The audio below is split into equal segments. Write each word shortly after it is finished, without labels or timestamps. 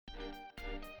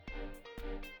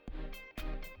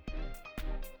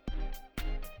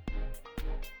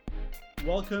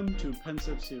Welcome to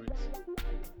Pensive Series.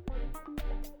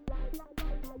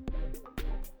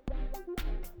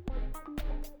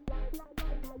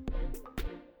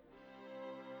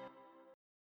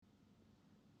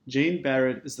 Jane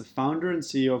Barrett is the founder and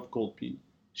CEO of Goldbean.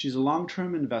 She's a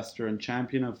long-term investor and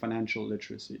champion of financial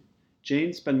literacy.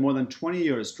 Jane spent more than 20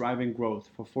 years driving growth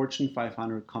for Fortune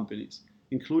 500 companies,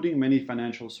 including many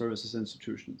financial services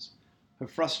institutions. Her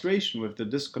frustration with the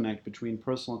disconnect between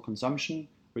personal consumption,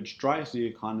 which drives the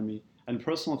economy, and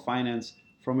personal finance,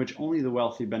 from which only the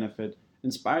wealthy benefit,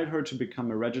 inspired her to become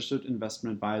a registered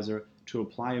investment advisor to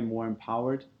apply a more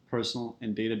empowered, personal,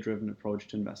 and data-driven approach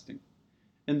to investing.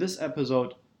 In this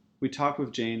episode, we talk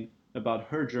with Jane about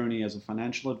her journey as a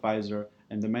financial advisor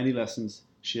and the many lessons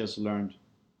she has learned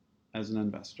as an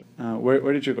investor.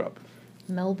 Where did you grow up?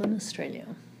 Melbourne, Australia.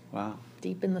 Wow.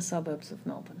 Deep in the suburbs of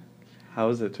Melbourne. How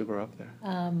is it to grow up there?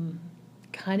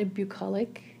 Kind of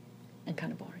bucolic and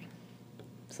kind of boring.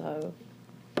 So,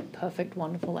 perfect,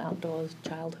 wonderful outdoors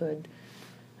childhood.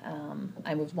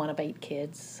 I was one of 8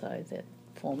 kids, so that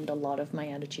formed a lot of my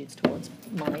attitudes towards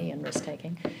money and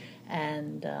risk-taking.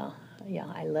 And,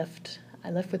 I left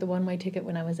with a one-way ticket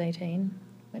when I was 18.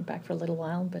 Went back for a little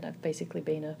while, but I've basically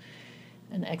been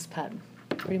an expat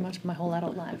pretty much my whole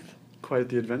adult life. Quite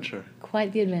the adventure.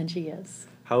 Quite the adventure, yes.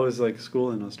 How is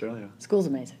school in Australia? School's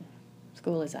amazing.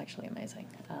 School is actually amazing.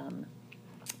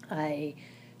 I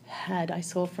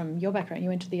saw from your background, you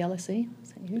went to the LSE,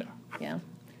 is that you? Yeah.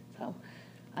 So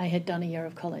I had done a year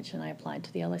of college and I applied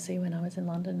to the LSE when I was in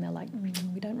London. They're like,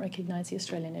 we don't recognise the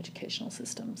Australian educational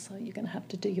system, so you're going to have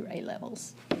to do your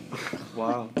A-levels.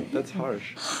 Wow, that's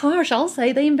harsh. Harsh, I'll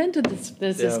say. They invented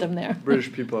the system there.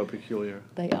 British people are peculiar.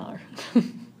 They are.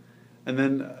 And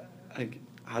then,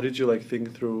 how did you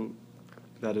think through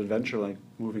that adventure,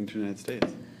 moving to the United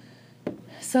States?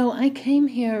 So I came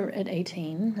here at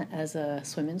 18 as a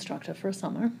swim instructor for a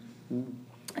summer.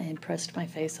 I had pressed my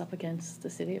face up against the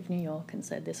city of New York and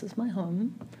said, this is my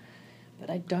home,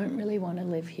 but I don't really want to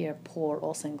live here poor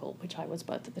or single, which I was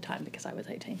both at the time because I was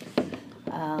 18.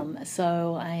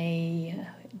 So I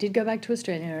did go back to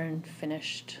Australia and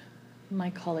finished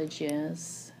my college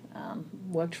years,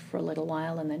 worked for a little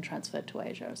while and then transferred to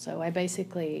Asia. So I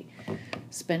basically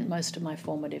spent most of my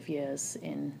formative years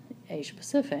in Asia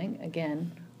Pacific.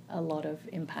 Again, a lot of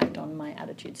impact on my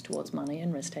attitudes towards money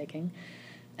and risk-taking.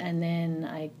 And then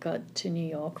I got to New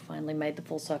York, finally made the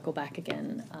full circle back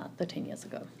again 13 years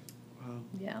ago. Wow.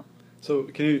 Yeah. So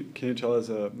can you tell us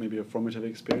maybe a formative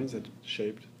experience that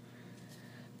shaped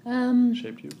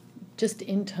you? Just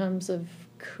in terms of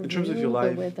career, in terms of your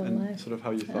life and life. sort of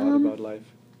how you thought about life.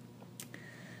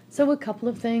 So a couple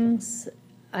of things.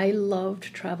 I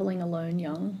loved traveling alone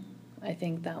young. I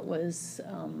think that was,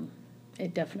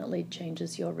 it definitely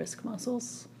changes your risk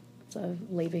muscles. So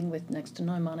leaving with next to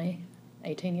no money,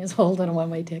 18 years old on a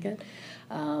one-way ticket,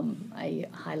 I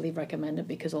highly recommend it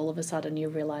because all of a sudden you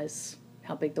realize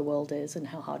how big the world is and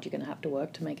how hard you're going to have to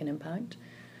work to make an impact.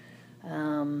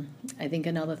 I think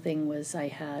another thing was I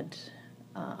had,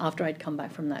 after I'd come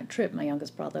back from that trip, my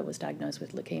youngest brother was diagnosed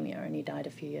with leukemia and he died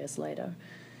a few years later.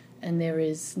 And there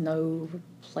is no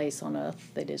place on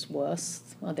earth that is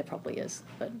worse. Well, there probably is,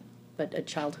 but a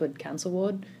childhood cancer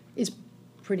ward is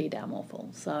pretty damn awful.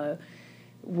 So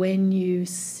when you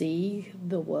see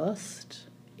the worst,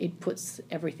 it puts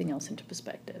everything else into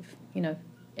perspective.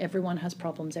 Everyone has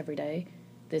problems every day.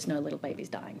 There's no little babies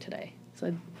dying today.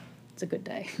 So it's a good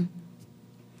day.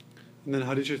 And then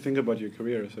how did you think about your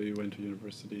career? So you went to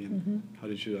university, and how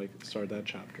did you start that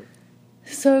chapter?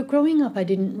 So growing up, I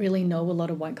didn't really know a lot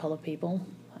of white-collar people.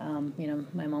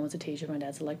 My mom was a teacher, my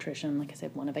dad's an electrician. Like I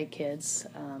said, one of 8 kids.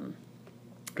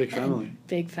 Big family.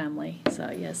 Big family. So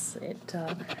yes,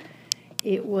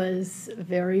 it was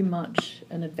very much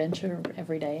an adventure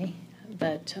every day.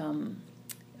 But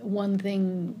one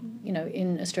thing,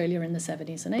 in Australia in the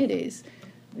 70s and 80s,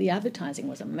 the advertising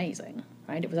was amazing,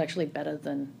 right? It was actually better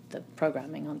than the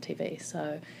programming on TV.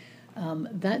 So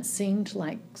that seemed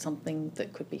like something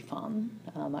that could be fun.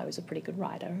 I was a pretty good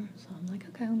writer, so I'm like,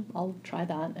 okay, I'll try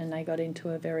that. And I got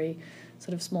into a very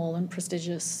sort of small and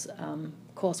prestigious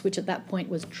course, which at that point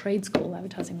was trade school.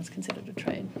 Advertising was considered a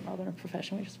trade rather than a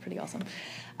profession, which was pretty awesome.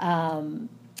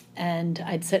 And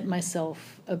I'd set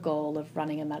myself a goal of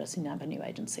running a Madison Avenue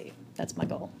agency. That's my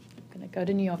goal. I'm going to go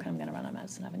to New York and I'm going to run a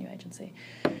Madison Avenue agency.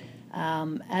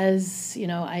 As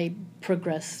I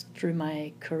progressed through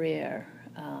my career,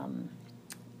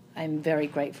 I'm very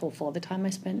grateful for the time I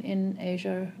spent in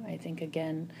Asia. I think,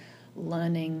 again,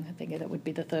 learning, I think that would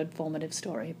be the third formative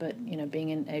story, but, being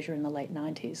in Asia in the late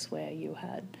 90s where you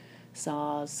had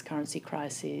SARS, currency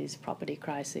crises, property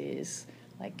crises,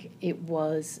 Like, it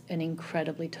was an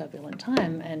incredibly turbulent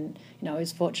time, and I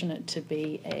was fortunate to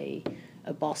be a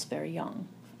boss very young.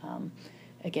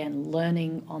 Again,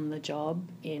 learning on the job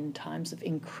in times of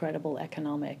incredible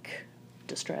economic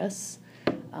distress.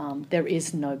 There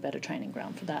is no better training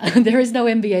ground for that. There is no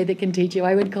MBA that can teach you.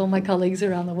 I would call my colleagues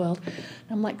around the world.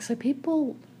 I'm like, so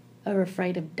people are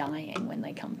afraid of dying when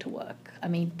they come to work. I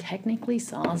mean, technically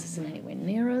SARS isn't anywhere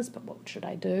near us, but what should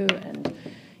I do? And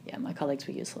yeah, my colleagues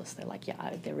were useless. They're like,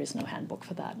 yeah, there is no handbook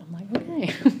for that. And I'm like,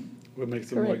 okay. What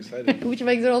makes it more exciting? Which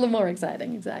makes it all the more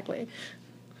exciting, exactly.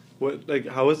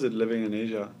 How is it living in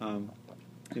Asia?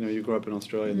 You grew up in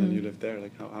Australia and then you lived there.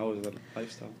 Like, how was that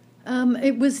lifestyle?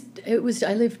 It was.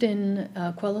 I lived in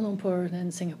Kuala Lumpur,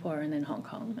 then Singapore, and then Hong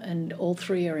Kong, and all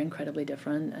three are incredibly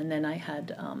different. And then I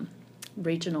had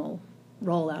regional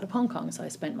role out of Hong Kong, so I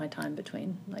spent my time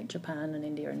between like Japan and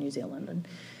India and New Zealand, and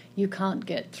you can't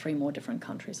get three more different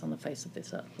countries on the face of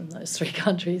this earth than those three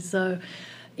countries. So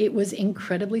it was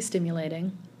incredibly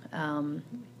stimulating.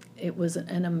 It was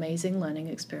an amazing learning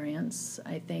experience.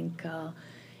 I think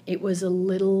it was a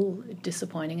little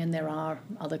disappointing, and there are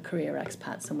other career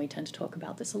expats, and we tend to talk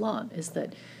about this a lot, is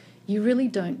that you really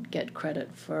don't get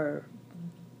credit for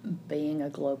being a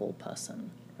global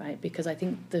person, right? Because I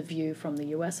think the view from the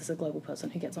US is a global person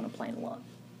who gets on a plane a lot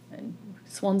and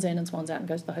swans in and swans out and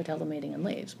goes to the hotel, the meeting, and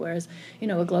leaves. Whereas,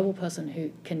 a global person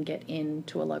who can get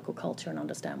into a local culture and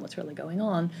understand what's really going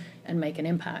on and make an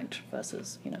impact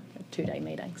versus, a 2-day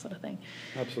meeting sort of thing.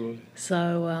 Absolutely.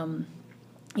 So,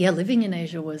 living in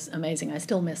Asia was amazing. I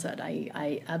still miss it.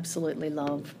 I absolutely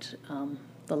loved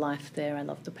the life there. I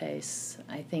loved the pace.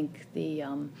 I think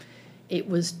it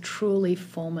was truly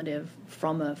formative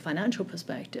from a financial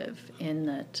perspective in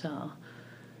that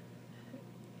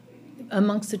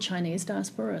amongst the Chinese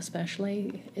diaspora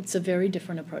especially, it's a very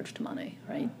different approach to money,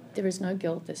 right? There is no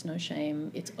guilt, there's no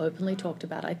shame. It's openly talked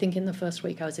about. I think in the first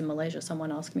week I was in Malaysia,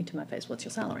 someone asked me to my face, "What's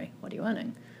your salary? What are you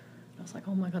earning?" I was like,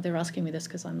 oh my God, they're asking me this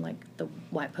because I'm like the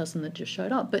white person that just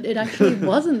showed up. But it actually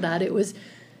wasn't that. It was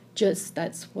just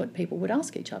that's what people would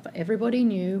ask each other. Everybody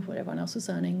knew what everyone else was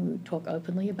earning. We would talk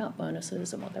openly about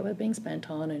bonuses and what they were being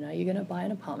spent on, and are you going to buy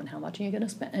an apartment? How much are you going to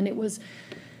spend? And it was,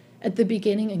 at the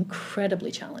beginning,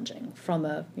 incredibly challenging from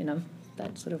a,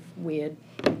 that sort of weird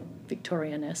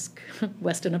Victorian-esque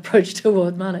Western approach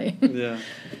toward money. Yeah.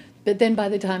 But then by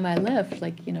the time I left,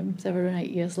 7 or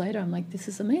 8 years later, I'm like, this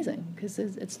is amazing because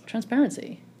it's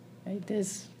transparency, right?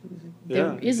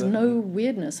 There is no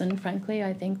weirdness. And frankly,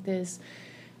 I think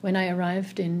when I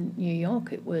arrived in New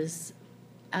York, it was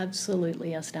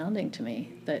absolutely astounding to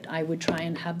me that I would try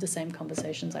and have the same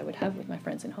conversations I would have with my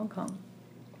friends in Hong Kong.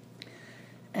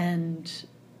 And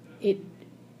it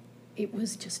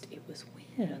was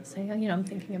weird. I'd say, I'm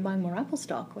thinking of buying more Apple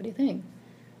stock. What do you think?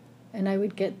 And I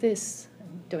would get this,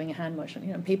 doing a hand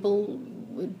motion, people,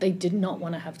 they did not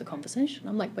want to have the conversation.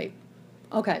 I'm like, wait,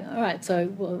 okay, all right,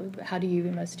 so how do you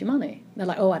invest your money? They're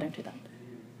like, oh, I don't do that.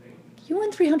 You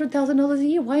earn $300,000 a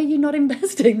year. Why are you not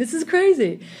investing? This is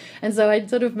crazy. And so I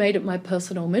sort of made it my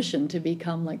personal mission to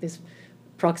become like this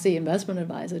proxy investment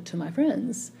advisor to my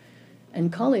friends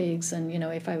and colleagues. And,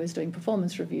 if I was doing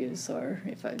performance reviews or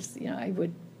if I was, I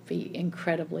would be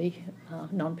incredibly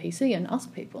non-PC and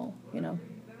ask people,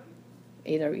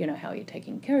 either, how are you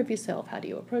taking care of yourself? How do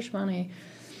you approach money?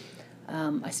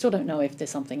 I still don't know if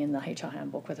there's something in the HR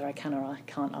handbook, whether I can or I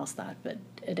can't ask that. But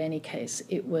in any case,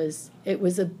 it was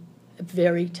a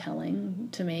very telling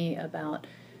to me about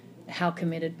how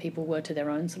committed people were to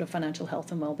their own sort of financial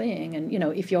health and well-being. And,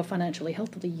 if you're financially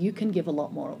healthy, you can give a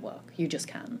lot more at work. You just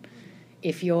can.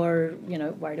 If you're,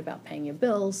 worried about paying your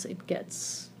bills, it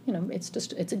gets,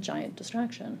 it's a giant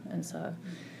distraction. And so,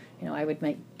 I would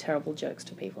make terrible jokes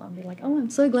to people. I'd be like, oh, I'm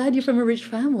so glad you're from a rich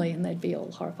family. And they'd be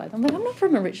all horrified. I'm like, I'm not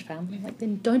from a rich family. I'm like,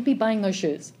 then don't be buying those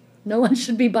shoes. No one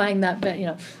should be buying that. But,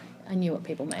 I knew what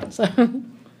people meant. So, yeah.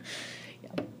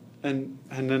 And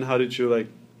then how did you,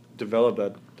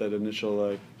 develop that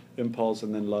initial, impulse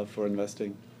and then love for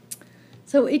investing?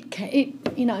 So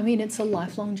it's a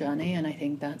lifelong journey. And I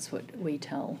think that's what we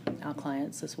tell our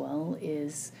clients as well,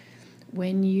 is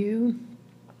when you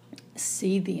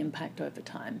see the impact over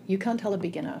time. You can't tell a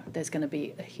beginner there's going to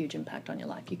be a huge impact on your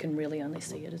life. You can really only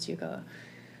see it as you go.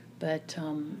 But,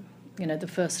 the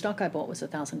first stock I bought was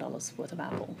 $1,000 worth of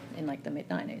Apple in the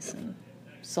mid-90s and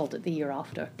sold it the year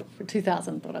after for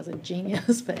 $2,000. Thought I was a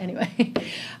genius, but anyway.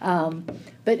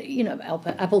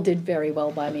 Apple did very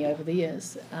well by me over the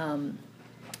years.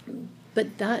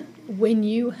 But that, when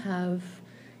you have,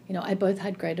 I both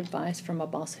had great advice from a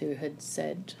boss who had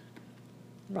said,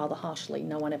 rather harshly,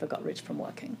 no one ever got rich from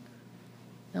working.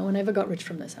 No one ever got rich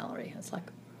from their salary. It's like,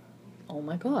 oh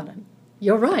my God,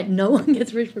 you're right. No one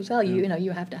gets rich from sale. You know,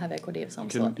 you have to have equity of some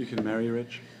sort. You can marry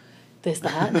rich. There's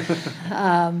that.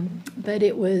 But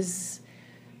it was,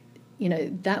 you know,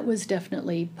 that was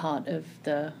definitely part of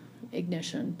the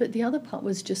ignition. But the other part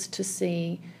was just to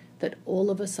see that all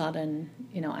of a sudden,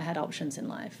 you know, I had options in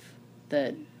life,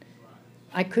 that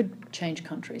I could change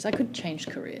countries, I could change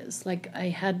careers. Like, I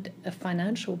had a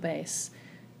financial base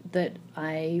that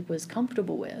I was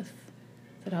comfortable with,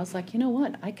 that I was like, you know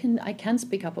what, I can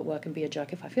speak up at work and be a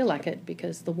jerk if I feel like it,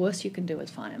 because the worst you can do is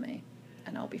fire me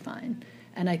and I'll be fine.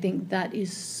 And I think that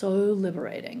is so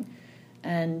liberating.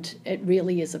 And it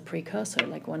really is a precursor.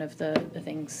 Like, one of the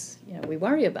things, you know, we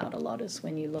worry about a lot is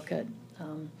when you look at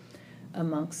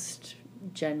amongst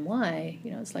Gen Y,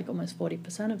 you know, it's like almost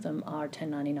 40% of them are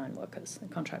 1099 workers,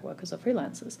 contract workers or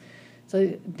freelancers.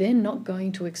 So they're not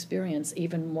going to experience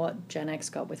even what Gen X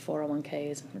got with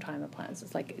 401ks and retirement plans.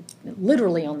 It's like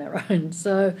literally on their own.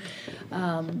 So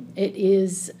it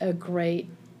is a great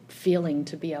feeling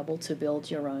to be able to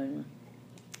build your own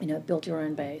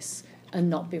base and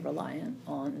not be reliant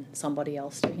on somebody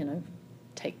else to, you know,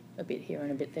 take a bit here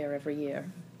and a bit there every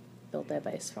year, build their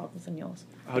base rather than yours.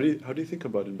 How do you think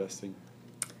about investing?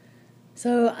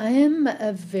 So I am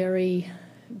a very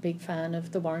big fan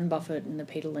of the Warren Buffett and the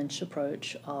Peter Lynch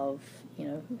approach of, you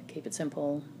know, keep it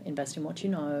simple, invest in what you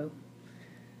know,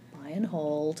 buy and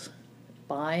hold,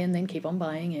 buy and then keep on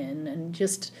buying in, and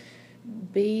just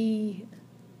be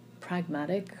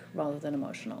pragmatic rather than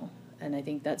emotional. And I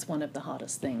think that's one of the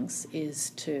hardest things,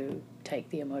 is to take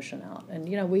the emotion out. And,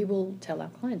 you know, we will tell our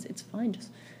clients, it's fine, just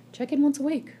check in once a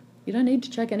week. You don't need to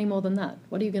check any more than that.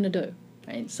 What are you going to do?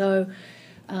 Right? So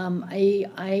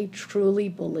I truly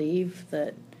believe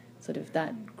that sort of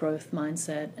that growth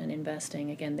mindset and investing,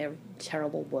 again, they're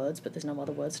terrible words, but there's no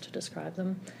other words to describe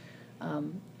them,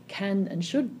 can and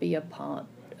should be a part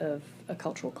of a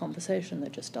cultural conversation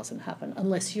that just doesn't happen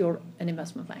unless you're an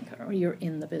investment banker or you're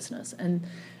in the business. And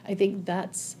I think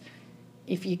that's,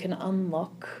 if you can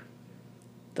unlock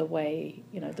the way,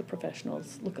 you know, the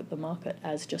professionals look at the market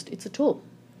as just, it's a tool.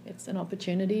 It's an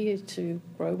opportunity to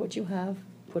grow what you have,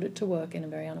 put it to work in a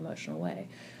very unemotional way.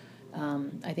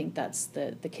 I think that's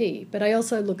the key. But I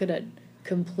also look at it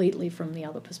completely from the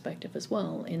other perspective as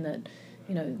well, in that,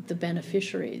 you know, the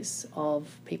beneficiaries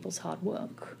of people's hard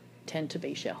work tend to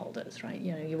be shareholders, right?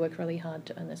 You know, you work really hard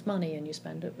to earn this money and you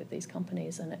spend it with these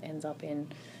companies, and it ends up in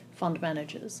fund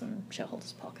managers and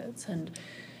shareholders' pockets. And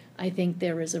I think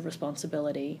there is a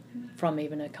responsibility from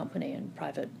even a company and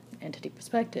private entity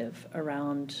perspective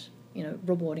around, you know,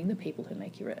 rewarding the people who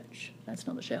make you rich. That's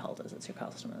not the shareholders, it's your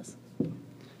customers.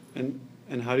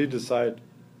 And how do you decide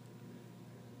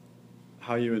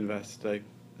how you invest, like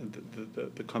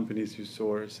the companies you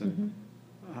source, and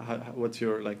what's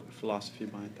your philosophy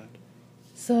behind that?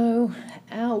 So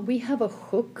we have a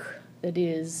hook that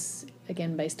is,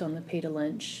 again, based on the Peter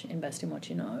Lynch, invest in what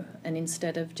you know. And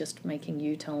instead of just making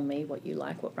you tell me what you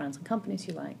like, what brands and companies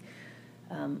you like,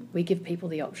 we give people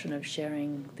the option of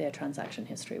sharing their transaction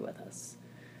history with us.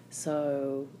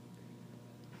 So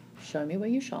show me where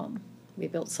you shop. We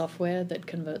built software that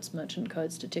converts merchant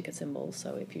codes to ticket symbols.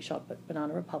 So if you shop at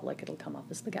Banana Republic, it'll come up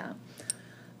as the Gap.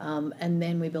 And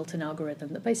then we built an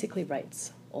algorithm that basically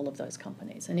rates all of those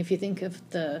companies. And if you think of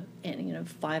the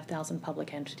 5,000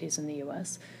 public entities in the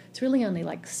US, it's really only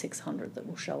like 600 that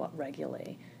will show up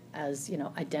regularly as, you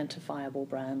know, identifiable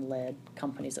brand-led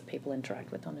companies that people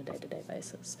interact with on a day-to-day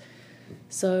basis.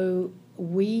 So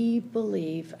we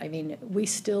believe, we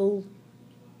still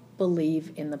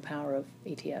believe in the power of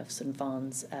ETFs and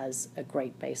funds as a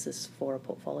great basis for a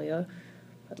portfolio.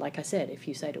 But like I said, if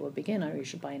you say to a beginner, you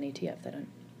should buy an ETF, they don't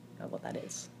know what that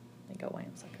is. They go away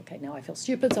and it's like, okay, now I feel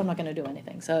stupid, so I'm not going to do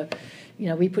anything. So, you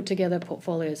know, we put together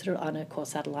portfolios that are on a core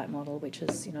satellite model, which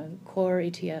is, you know, core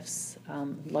ETFs,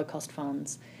 low-cost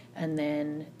funds, and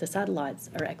then the satellites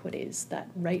are equities that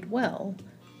rate well,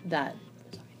 that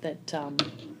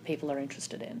people are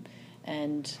interested in.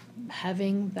 And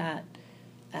having that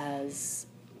as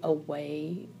a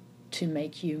way to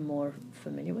make you more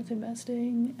familiar with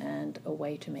investing and a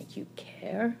way to make you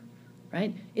care,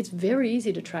 right? It's very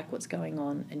easy to track what's going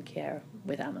on and care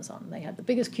with Amazon. They had the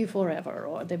biggest Q4 ever,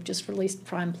 or they've just released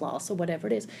Prime Plus, or whatever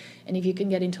it is. And if you can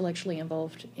get intellectually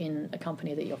involved in a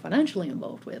company that you're financially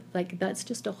involved with, like, that's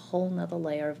just a whole nother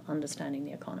layer of understanding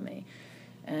the economy.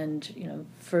 And, you know,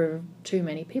 for too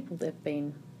many people, they've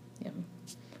been, you know,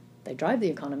 they drive the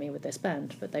economy with their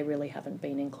spend, but they really haven't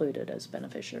been included as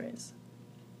beneficiaries.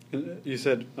 You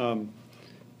said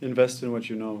invest in what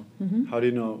you know. Mm-hmm. How do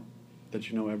you know that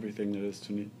you know everything there is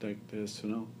to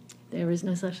know? There is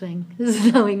no such thing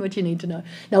as knowing what you need to know.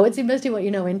 No, it's invest in what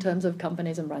you know in terms of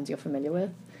companies and brands you're familiar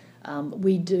with.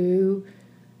 We do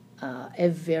a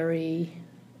very,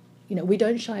 we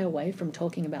don't shy away from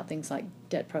talking about things like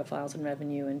debt profiles and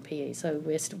revenue and PE. So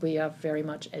we are very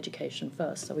much education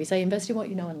first. So we say invest in what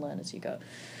you know and learn as you go.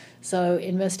 So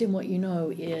invest in what you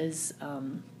know is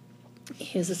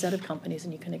here's a set of companies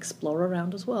and you can explore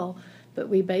around as well. But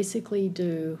we basically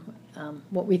do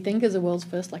what we think is the world's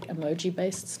first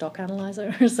emoji-based stock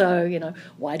analyzer. So,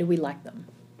 why do we like them?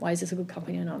 Why is this a good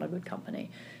company or not a good company?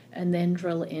 And then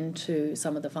drill into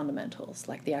some of the fundamentals,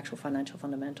 like the actual financial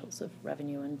fundamentals of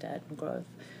revenue and debt and growth.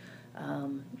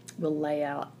 We'll lay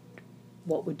out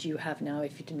what would you have now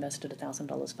if you'd invested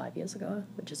 $1,000 5 years ago,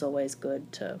 which is always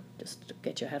good to just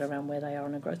get your head around where they are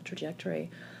on a growth trajectory.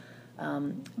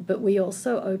 But we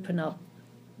also open up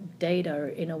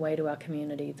data in a way to our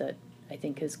community that I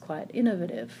think is quite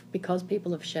innovative. Because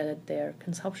people have shared their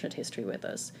consumption history with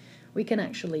us, we can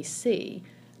actually see,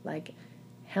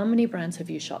 how many brands have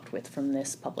you shopped with from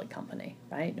this public company,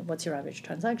 right? What's your average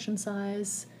transaction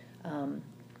size?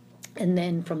 And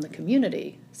then from the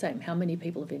community, same, how many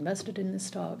people have invested in this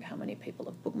stock? How many people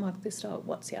have bookmarked this stock?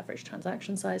 What's the average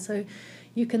transaction size? So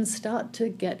you can start to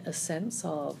get a sense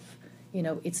of,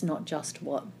 it's not just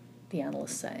what the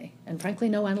analysts say. And frankly,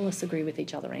 no analysts agree with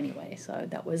each other anyway. So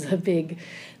that was a big,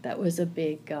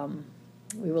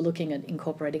 we were looking at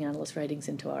incorporating analyst ratings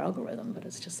into our algorithm, but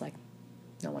it's just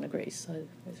no one agrees. So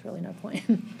there's really no point.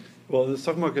 Well, the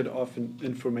stock market, often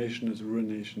information is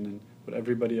ruination, and what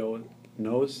everybody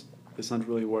knows is not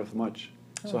really worth much.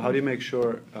 So how do you make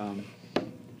sure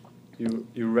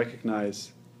you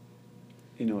recognize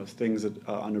things that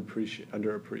are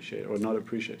underappreciated or not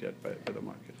appreciated yet by the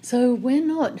market? So we're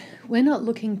not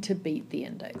looking to beat the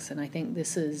index, and I think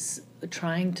this is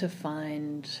trying to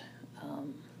find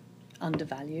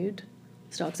undervalued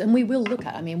stocks. And we will look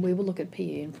at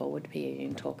PE and forward PE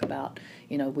and talk about,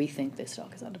 we think this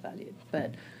stock is undervalued,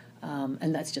 but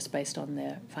and that's just based on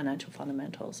their financial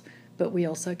fundamentals. But we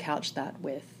also couch that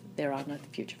with there are no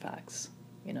future facts.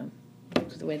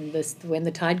 When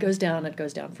the tide goes down, it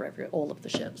goes down for all of the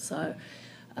ships. So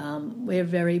we're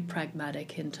very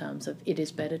pragmatic in terms of it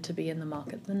is better to be in the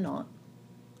market than not,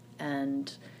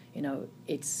 and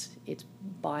it's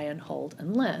buy and hold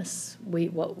unless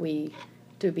what we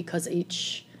do, because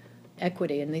each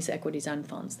equity, and these equities and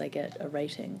funds, they get a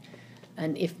rating.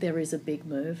 And if there is a big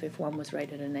move, if one was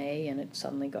rated an A and it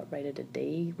suddenly got rated a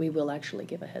D, we will actually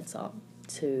give a heads up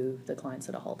to the clients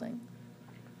that are holding.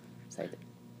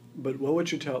 But what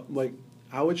would you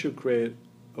how would you create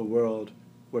a world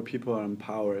where people are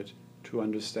empowered to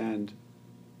understand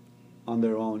on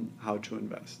their own how to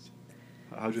invest,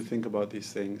 how to think about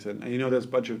these things? And there's a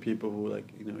bunch of people who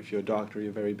if you're a doctor,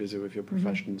 you're very busy with your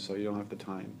profession, so you don't have the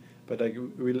time. But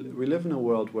we live in a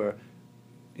world where,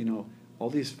 all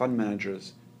these fund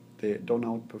managers, they don't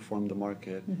outperform the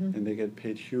market, and they get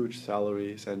paid huge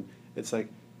salaries, and it's like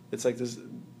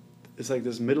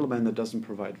this middleman that doesn't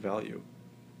provide value,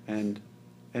 and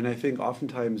I think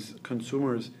oftentimes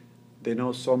consumers, they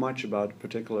know so much about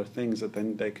particular things that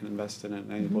then they can invest in it,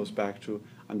 and it goes back to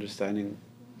understanding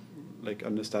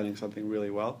something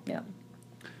really well. Yeah.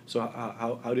 So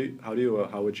how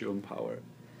would you empower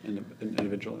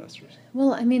individual investors?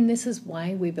 Well, this is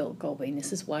why we built Goldbean.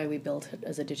 This is why we built it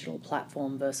as a digital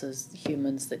platform versus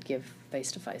humans that give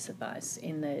face-to-face advice.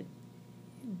 In that,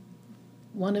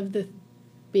 one of the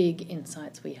big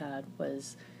insights we had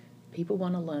was people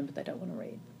want to learn, but they don't want to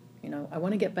read. I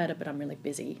want to get better, but I'm really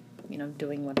busy,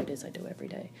 doing what it is I do every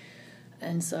day.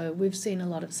 And so we've seen a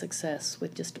lot of success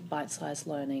with just bite-sized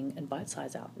learning and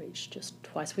bite-sized outreach, just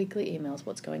twice weekly emails,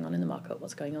 what's going on in the market,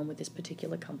 what's going on with this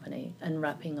particular company, and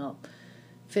wrapping up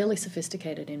fairly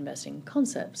sophisticated investing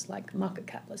concepts like market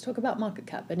cap. Let's talk about market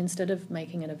cap, but instead of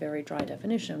making it a very dry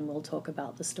definition, we'll talk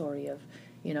about the story of,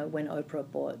 when Oprah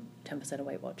bought 10% of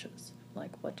Weight Watchers.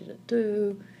 What did it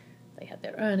do? They had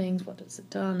their earnings, what has it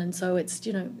done? And so it's,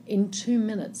 in 2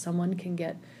 minutes, someone can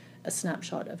get a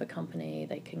snapshot of a company,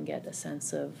 they can get a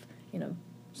sense of,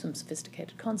 some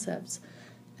sophisticated concepts,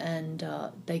 and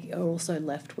they are also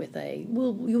left with you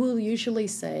will usually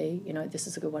say, this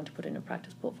is a good one to put in a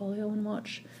practice portfolio and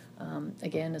watch.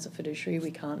 Again, as a fiduciary, we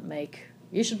can't make,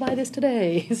 you should buy this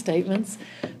today, statements,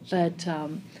 but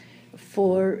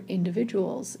for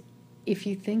individuals, if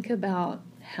you think about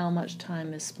how much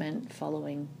time is spent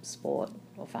following sport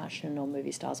or fashion or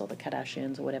movie stars or the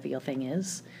Kardashians or whatever your thing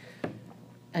is,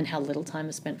 and how little time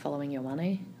is spent following your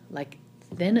money,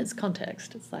 then it's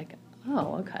context. It's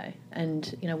oh, okay.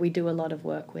 And, we do a lot of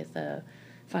work with a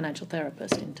financial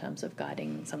therapist in terms of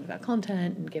guiding some of our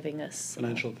content and giving us...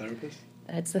 Financial therapist?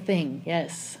 It's a thing,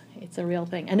 yes. It's a real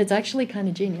thing. And it's actually kind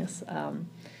of genius.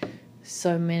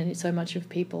 So much of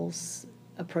people's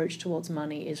approach towards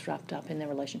money is wrapped up in their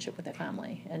relationship with their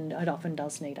family, and it often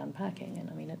does need unpacking. And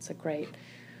I mean, it's a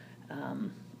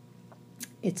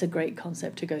great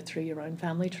concept to go through your own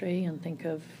family tree and think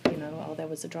of, there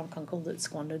was a drunk uncle that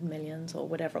squandered millions or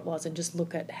whatever it was, and just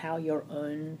look at how your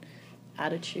own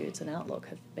attitudes and outlook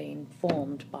have been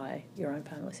formed by your own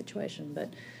family situation.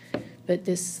 But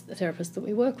this therapist that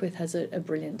we work with has a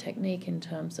brilliant technique in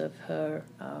terms of her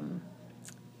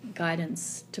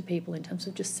guidance to people in terms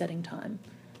of just setting time.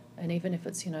 And even if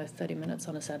it's, 30 minutes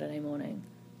on a Saturday morning,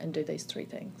 and do these 3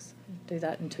 things. Do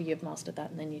that until you've mastered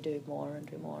that, and then you do more,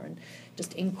 and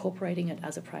just incorporating it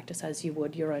as a practice as you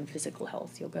would your own physical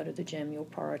health. You'll go to the gym, you'll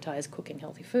prioritize cooking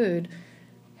healthy food.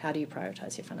 How do you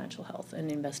prioritize your financial health?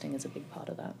 And investing is a big part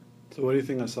of that. So what do you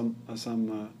think are some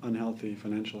unhealthy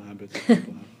financial habits that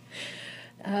people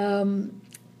have?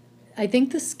 I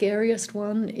think the scariest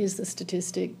one is the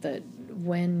statistic that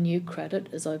when new credit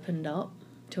is opened up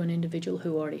to an individual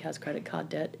who already has credit card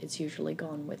debt, it's usually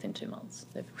gone within 2 months.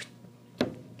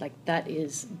 That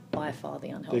is by far the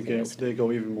unhealthiest. They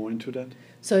go even more into debt?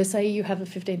 So say you have a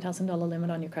 $15,000 limit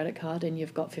on your credit card and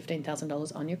you've got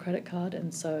 $15,000 on your credit card,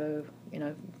 and so,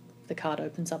 the card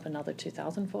opens up another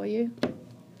 $2,000 for you,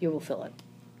 you will fill it.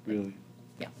 Really?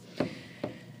 Yeah.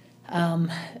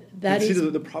 That is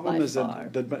the problem is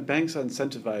that banks are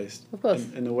incentivized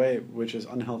in a way which is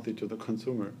unhealthy to the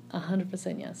consumer.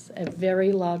 100%, yes. A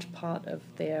very large part of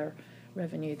their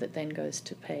revenue that then goes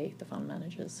to pay the fund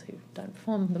managers who don't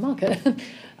perform the market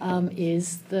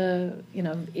is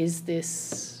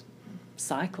this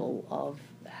cycle of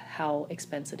how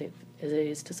expensive it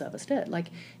is to service debt. Like,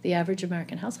 the average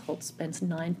American household spends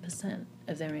 9%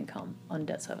 of their income on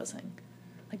debt servicing.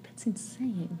 That's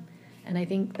insane. And I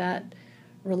think that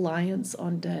reliance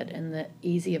on debt and the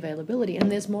easy availability,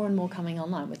 and there's more and more coming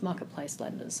online with marketplace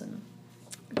lenders, and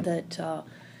that,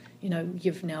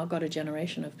 you've now got a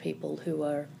generation of people who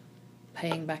are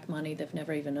paying back money they've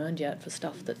never even earned yet for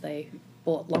stuff that they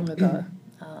bought long ago.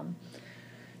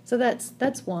 So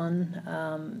that's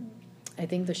one. I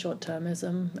think the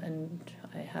short-termism, and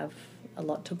I have a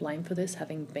lot to blame for this,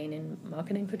 having been in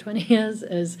marketing for 20 years,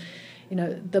 is,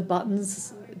 the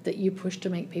buttons that you push to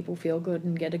make people feel good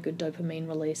and get a good dopamine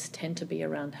release tend to be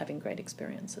around having great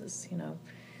experiences. You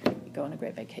go on a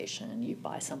great vacation, you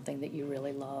buy something that you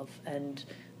really love, and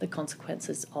the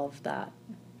consequences of that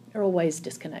are always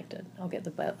disconnected. I'll get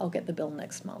the bill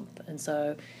next month. And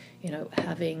so,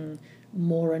 having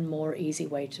more and more easy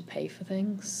way to pay for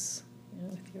things,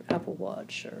 with your Apple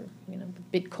Watch or,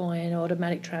 Bitcoin,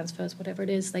 automatic transfers, whatever it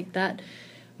is, like that,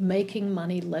 making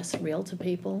money less real to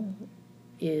people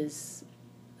is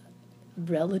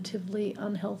relatively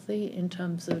unhealthy in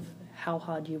terms of how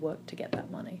hard you work to get that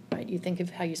money, right? You think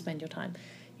of how you spend your time.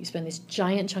 You spend this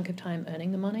giant chunk of time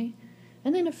earning the money,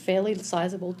 and then a fairly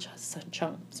sizable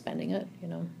chunk spending it,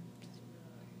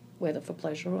 whether for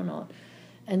pleasure or not.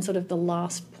 And sort of the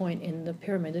last point in the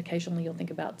pyramid, occasionally you'll think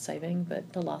about saving,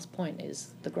 but the last point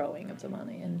is the growing of the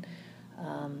money, and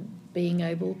being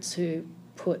able to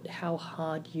put how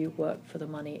hard you work for the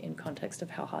money in context of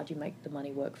how hard you make the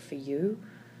money work for you.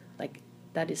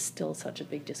 That is still such a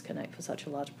big disconnect for such a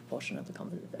large proportion of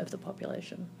the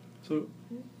population. So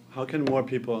how can more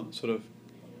people sort of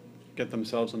get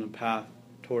themselves on a path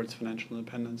towards financial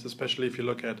independence, especially if you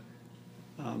look at,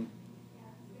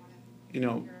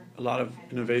 a lot of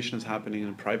innovation is happening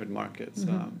in private markets,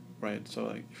 right?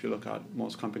 So if you look at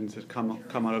most companies that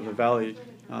come out of the valley,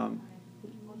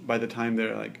 by the time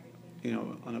they're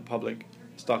on a public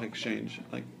stock exchange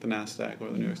like the NASDAQ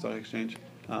or the New York Stock Exchange,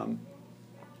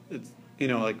 it's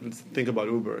let's think about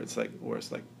Uber. It's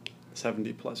worth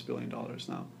 $70+ billion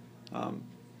now.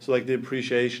 So the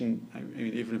appreciation, I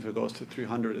mean, even if it goes to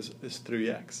 300, is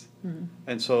 3x.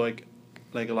 And so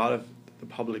a lot of the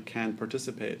public can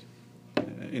participate,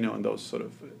 in those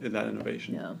in that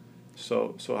innovation. Yeah.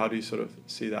 So how do you sort of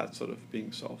see that sort of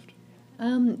being solved?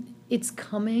 It's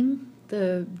coming.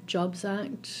 The Jobs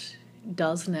Act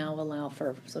does now allow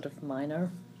for sort of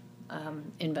minor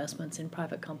investments in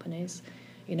private companies.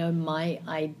 My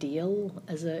ideal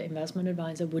as an investment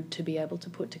advisor would to be able to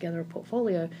put together a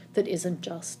portfolio that isn't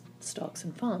just stocks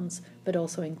and funds, but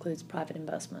also includes private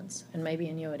investments and maybe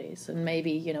annuities and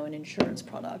maybe, an insurance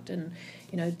product. And,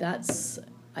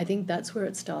 I think that's where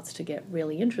it starts to get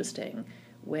really interesting,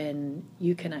 when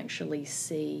you can actually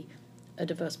see a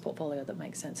diverse portfolio that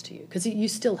makes sense to you. Because you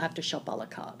still have to shop a la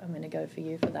carte. I'm going to go for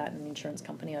you for that, and an insurance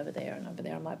company over there, and over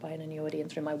there I might buy an annuity,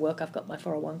 and through my work I've got my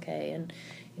 401k, and,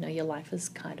 your life is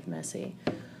kind of messy.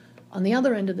 On the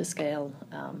other end of the scale,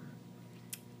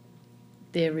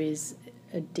 there is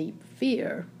a deep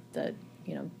fear that,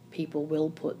 people will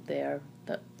put the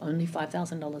the only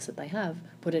 $5,000 that they have,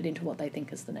 put it into what they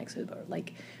think is the next Uber.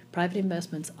 Like, private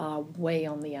investments are way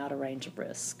on the outer range of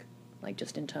risk, like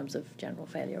just in terms of general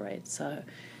failure rates. So,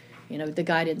 the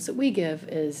guidance that we give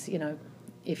is,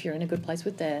 if you're in a good place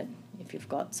with debt, if you've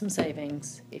got some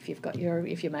savings, if you're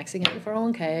maxing out your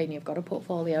 401k and you've got a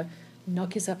portfolio,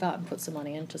 knock yourself out and put some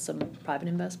money into some private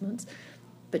investments,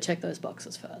 but check those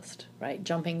boxes first, right?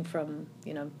 Jumping from,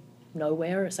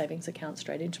 nowhere, a savings account,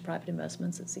 straight into private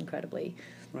investments, it's incredibly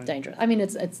dangerous. I mean,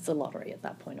 it's a lottery at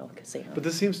that point, or a casino. But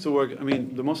this seems to work. I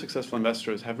mean, the most successful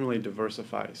investors haven't really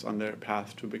diversified on their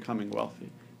path to becoming wealthy.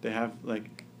 They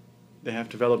have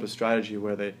developed a strategy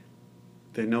where they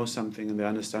know something and they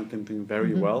understand something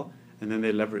very well, and then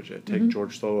they leverage it. Take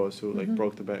George Soros, who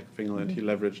broke the Bank of England. He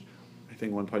leveraged, I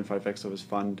think, 1.5x of his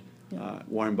fund.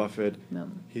 Warren Buffett,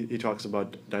 he talks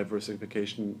about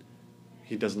diversification.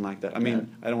 He doesn't like that. I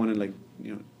mean, I don't want to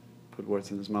put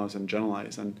words in his mouth and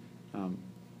generalize.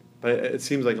 But it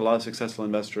seems like a lot of successful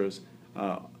investors,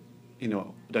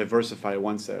 diversify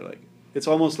once they're like. It's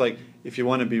almost like if you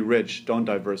want to be rich, don't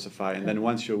diversify, and then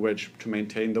once you're rich, to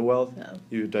maintain the wealth,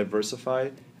 you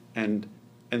diversify, and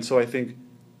so I think,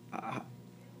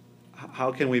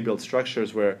 how can we build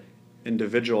structures where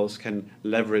individuals can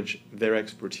leverage their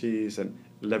expertise and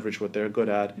leverage what they're good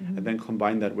at, and then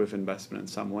combine that with investment in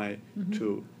some way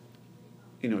to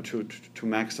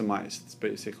maximize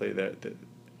basically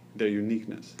their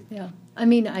uniqueness. Yeah, I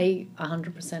mean, I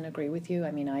 100% agree with you.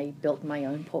 I mean, I built my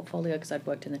own portfolio because I'd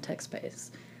worked in the tech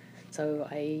space, so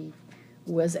I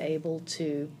was able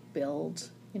to build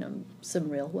some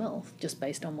real wealth just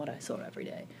based on what I saw every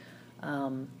day.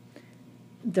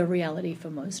 The reality for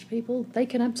most people, they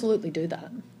can absolutely do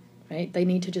that, right? They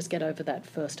need to just get over that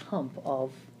first hump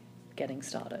of getting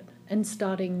started and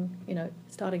starting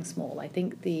small. I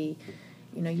think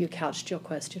you couched your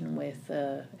question with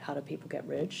how do people get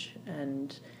rich,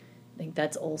 and I think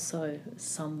that's also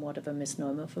somewhat of a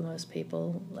misnomer for most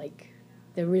people. Like,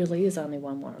 there really is only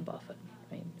one Warren Buffett.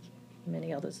 I mean,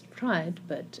 many others have tried,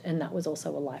 and that was also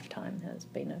a lifetime. There's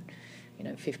been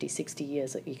 50, 60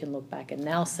 years that you can look back and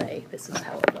now say this is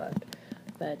how it worked.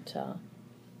 But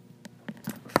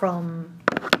from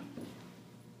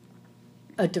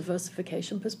a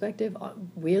diversification perspective,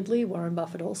 weirdly, Warren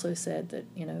Buffett also said that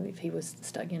if he was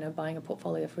stuck buying a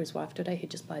portfolio for his wife today, he'd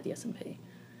just buy the S&P.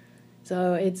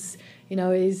 So it's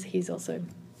he's also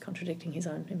contradicting his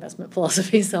own investment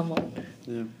philosophy somewhat.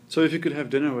 Yeah. So if you could have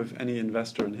dinner with any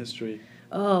investor in history,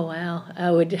 oh wow,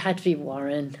 it would have to be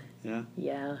Warren. Yeah.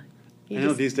 Yeah. I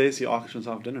know these days he auctions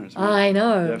off dinners. Right? I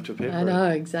know. You have to pay for it. I know,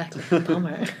 exactly.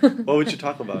 Bummer. What would you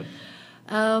talk about?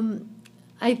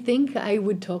 I think I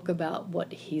would talk about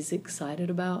what he's excited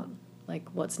about, like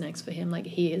what's next for him. Like,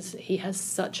 he has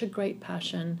such a great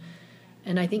passion,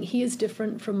 and I think he is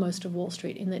different from most of Wall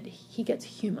Street in that he gets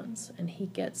humans and he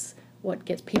gets what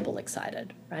gets people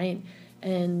excited, right?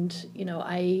 And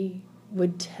I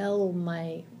would tell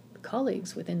my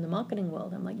colleagues within the marketing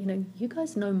world, I'm like, you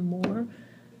guys know more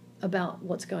about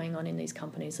what's going on in these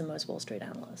companies than most Wall Street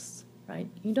analysts, right?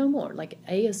 You know more. Like,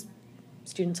 A, as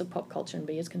students of pop culture, and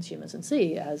B, as consumers, and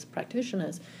C, as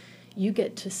practitioners, you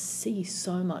get to see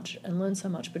so much and learn so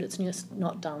much, but it's just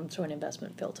not done through an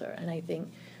investment filter. And I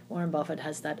think Warren Buffett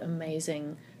has that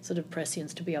amazing sort of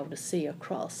prescience to be able to see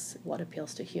across what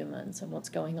appeals to humans and what's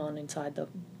going on inside the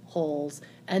halls,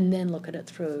 and then look at it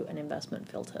through an investment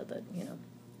filter that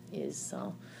is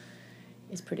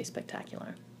pretty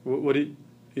spectacular. What do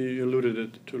you alluded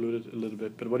it a little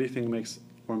bit, but what do you think makes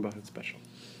Warren Buffett special?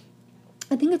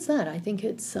 I think it's that. I think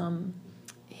it's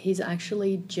he's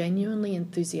actually genuinely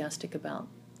enthusiastic about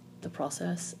the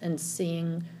process and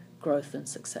seeing growth and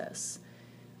success.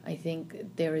 I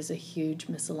think there is a huge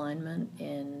misalignment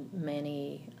in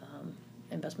many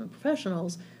investment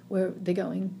professionals where they're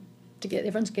going to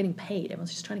everyone's getting paid.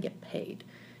 Everyone's just trying to get paid.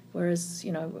 Whereas,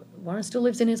 Warren still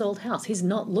lives in his old house. He's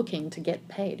not looking to get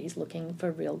paid. He's looking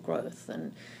for real growth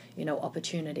and,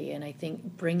 opportunity. And I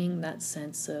think bringing that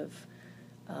sense of,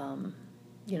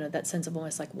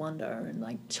 almost like wonder and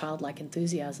like childlike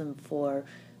enthusiasm for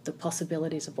the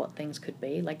possibilities of what things could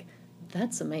be, like,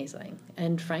 that's amazing.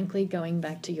 And frankly, going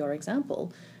back to your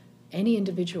example, any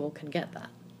individual can get that,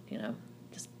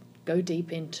 just go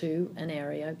deep into an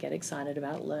area, get excited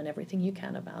about it, learn everything you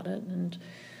can about it, and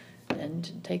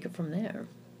take it from there.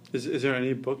 Is there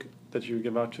any book that you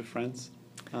give out to friends?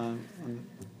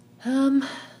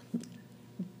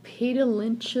 Peter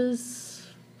Lynch's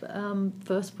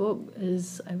first book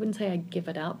is, I wouldn't say I give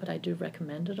it out, but I do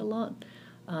recommend it a lot.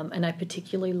 And I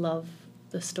particularly love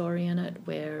the story in it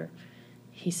where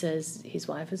he says his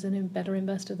wife is a better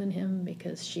investor than him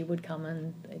because she would come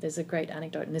and there's a great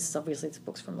anecdote, and this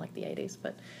book's from like the 80s,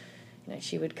 but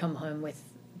she would come home with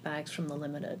bags from the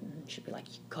Limited, and she'd be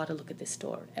like, "You got to look at this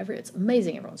store. It's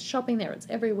amazing. Everyone's shopping there. It's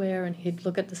everywhere." And he'd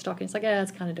look at the stock, and he's like,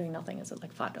 it's kind of doing nothing. It's at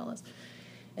like $5.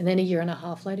 And then a year and a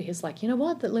half later, he's like, "You know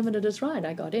what? That Limited is right.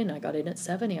 I got in at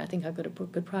 70. I think I got a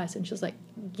good price." And she's like,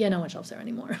 "Yeah, no one shops there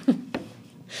anymore."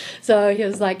 So he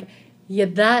was like, "Yeah,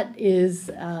 that is,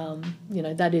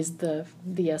 that is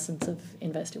the essence of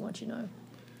investing what you know."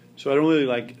 So I don't really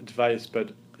like advice,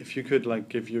 but if you could like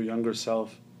give your younger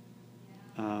self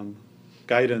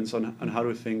guidance on how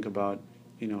to think about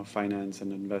finance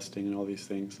and investing and all these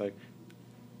things, like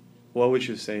what would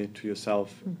you say to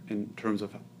yourself in terms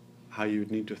of how you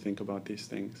would need to think about these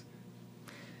things?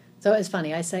 So it's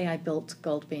funny, I say I built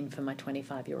Goldbean for my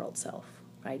 25-year-old self,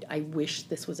 right? I wish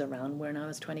this was around when I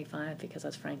was 25 because I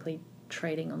was frankly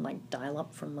trading on like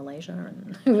dial-up from Malaysia,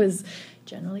 and it was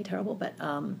generally terrible. But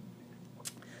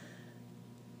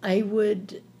I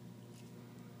would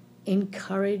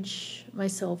encourage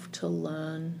myself to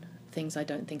learn things I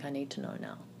don't think I need to know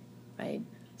now, right?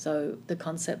 So the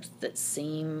concepts that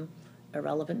seem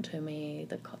irrelevant to me,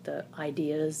 the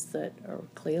ideas that are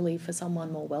clearly for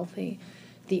someone more wealthy,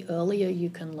 the earlier you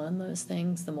can learn those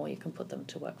things, the more you can put them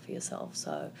to work for yourself.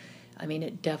 So, I mean,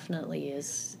 it definitely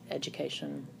is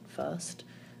education first,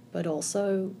 but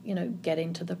also, get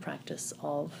into the practice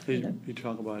of... You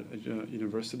talk about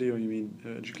university, or you mean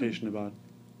education about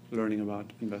learning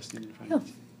about investing in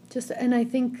finance? Yeah, and I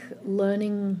think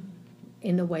learning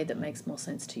in the way that makes more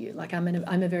sense to you. Like I'm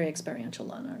a very experiential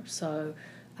learner, so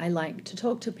I like to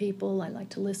talk to people, I like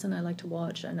to listen, I like to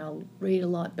watch, and I'll read a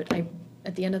lot, but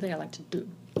at the end of the day, I like to do,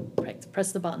 right?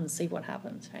 Press the button, see what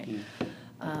happens, right?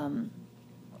 Yeah.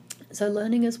 So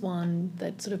learning is one,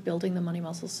 that sort of building the money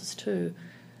muscles is two.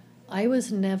 I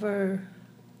was never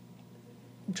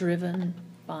driven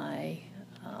by,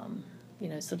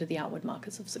 sort of the outward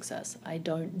markers of success. I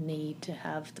don't need to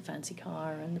have the fancy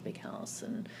car and the big house,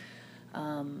 and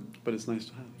but it's nice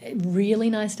to have. Really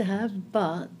nice to have,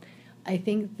 but I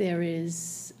think there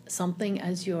is something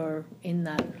as you're in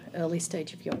that early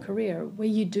stage of your career where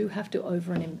you do have to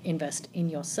over-invest in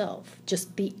yourself,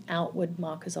 just the outward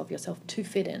markers of yourself to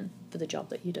fit in for the job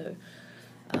that you do.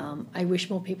 I wish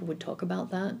more people would talk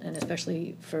about that, and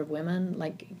especially for women.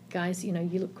 Like, guys, you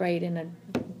look great in a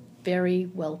very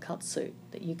well-cut suit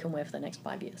that you can wear for the next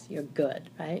 5 years. You're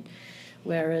good, right?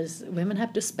 Whereas women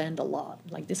have to spend a lot.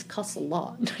 Like, this costs a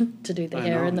lot to do the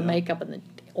hair and the makeup and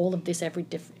all of this every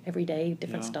day,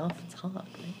 different stuff. It's hard. Right?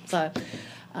 So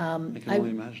I can only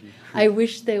imagine. I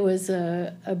wish there was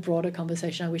a broader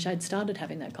conversation. I wish I'd started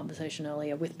having that conversation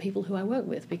earlier with people who I work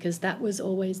with, because that was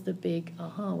always the big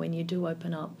aha when you do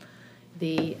open up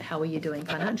the how are you doing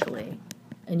financially,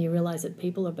 and you realize that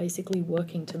people are basically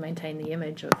working to maintain the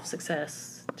image of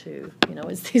success to,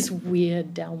 it's this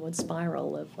weird downward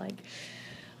spiral of like,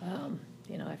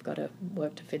 I've got to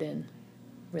work to fit in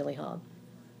really hard.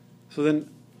 So then,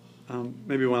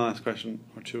 maybe one last question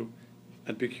or two.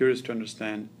 I'd be curious to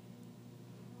understand,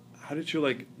 how did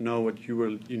you know what you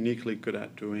were uniquely good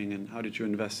at doing, and how did you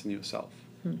invest in yourself?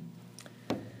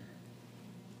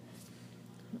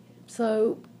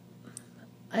 So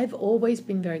I've always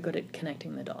been very good at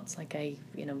connecting the dots. Like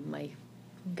my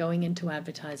going into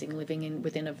advertising, living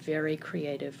within a very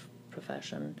creative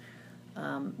profession,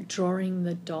 drawing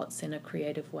the dots in a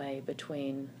creative way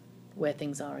between where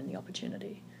things are and the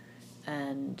opportunity.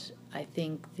 And I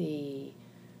think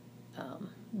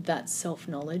that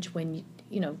self-knowledge, when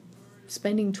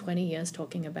spending 20 years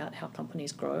talking about how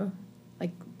companies grow,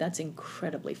 that's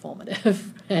incredibly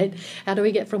formative, right? How do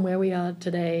we get from where we are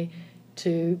today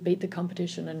to beat the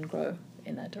competition and grow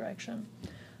in that direction?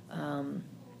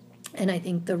 And I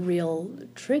think the real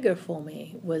trigger for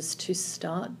me was to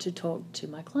start to talk to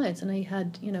my clients. And I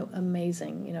had,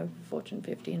 amazing, Fortune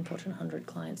 50 and Fortune 100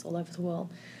 clients all over the world.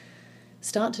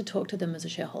 Start to talk to them as a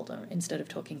shareholder instead of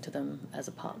talking to them as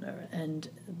a partner. And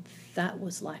that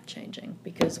was life-changing,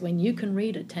 because when you can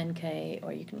read a 10K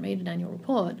or you can read an annual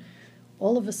report,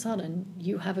 all of a sudden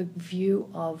you have a view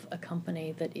of a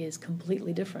company that is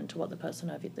completely different to what the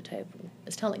person over at the table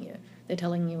is telling you. They're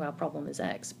telling you our problem is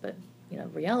X, but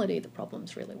reality, the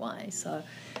problem's really Y. So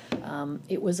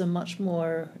it was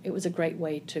a great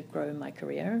way to grow my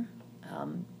career,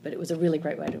 but it was a really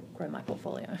great way to grow my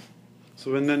portfolio.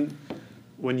 So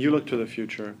when you look to the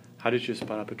future, how did you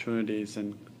spot opportunities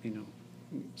and,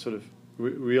 sort of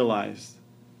realize,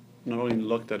 not only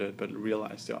looked at it, but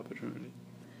realized the opportunity?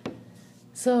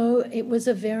 So it was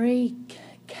a very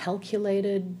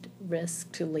calculated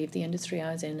risk to leave the industry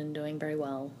I was in and doing very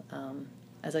well.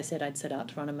 as I said, I'd set out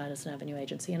to run a Madison Avenue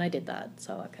agency, and I did that.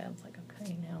 So, okay, I was like,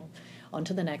 okay, now on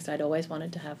to the next. I'd always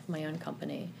wanted to have my own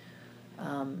company.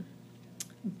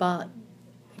 But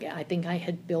yeah, I think I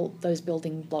had built those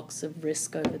building blocks of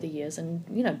risk over the years and,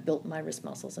 built my risk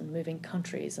muscles and moving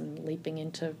countries and leaping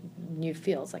into new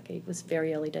fields. Like, it was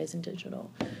very early days in digital.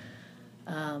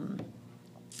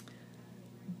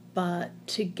 But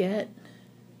to get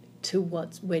to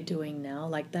what we're doing now,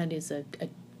 like, that is a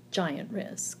giant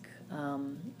risk.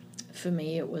 For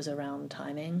me, it was around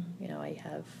timing. I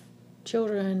have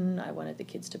children. I wanted the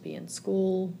kids to be in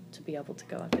school, to be able to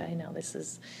go, okay, now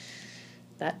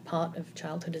that part of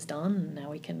childhood is done, and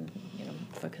now we can,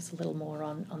 focus a little more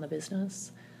on the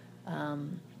business.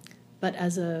 But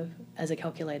as a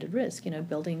calculated risk,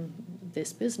 building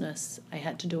this business, I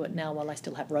had to do it now while I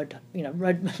still have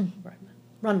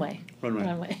runway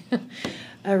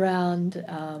around,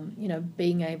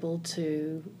 being able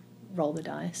to roll the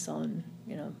dice on,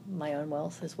 my own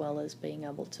wealth, as well as being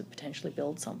able to potentially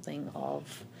build something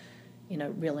of,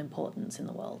 real importance in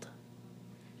the world.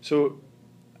 So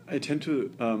I tend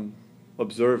to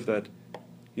observe that,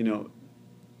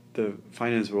 the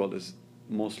finance world is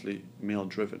mostly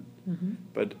male-driven. Mm-hmm.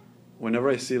 But whenever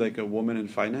I see like a woman in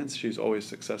finance, she's always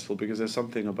successful because there's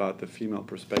something about the female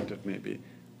perspective maybe.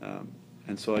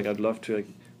 And so like I'd love to like,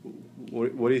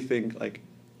 what do you think like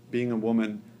being a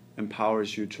woman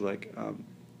empowers you to like,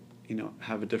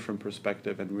 have a different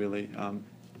perspective and really,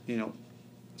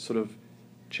 sort of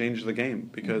change the game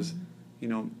because,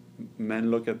 men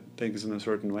look at things in a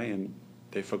certain way and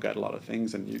they forget a lot of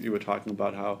things. And you were talking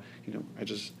about how, I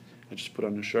just put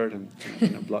on a shirt and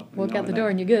walk out the door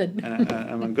and you're good. and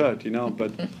I'm good,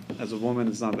 But as a woman,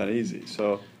 it's not that easy.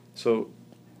 So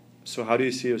how do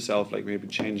you see yourself like maybe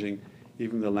changing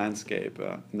even the landscape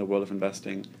in the world of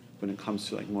investing when it comes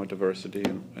to like more diversity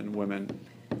and women?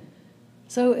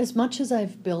 So as much as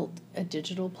I've built a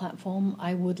digital platform,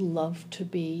 I would love to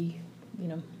be,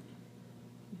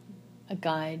 a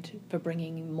guide for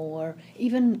bringing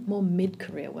even more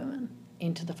mid-career women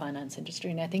into the finance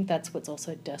industry. And I think that's what's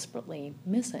also desperately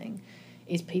missing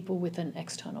is people with an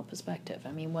external perspective.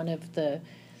 I mean, one of the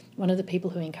people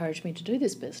who encouraged me to do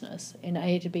this business, and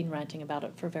I had been ranting about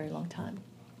it for a very long time.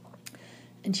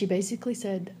 And she basically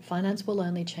said, finance will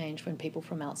only change when people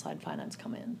from outside finance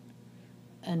come in.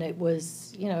 And it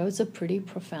was, it was a pretty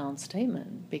profound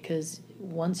statement because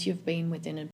once you've been within a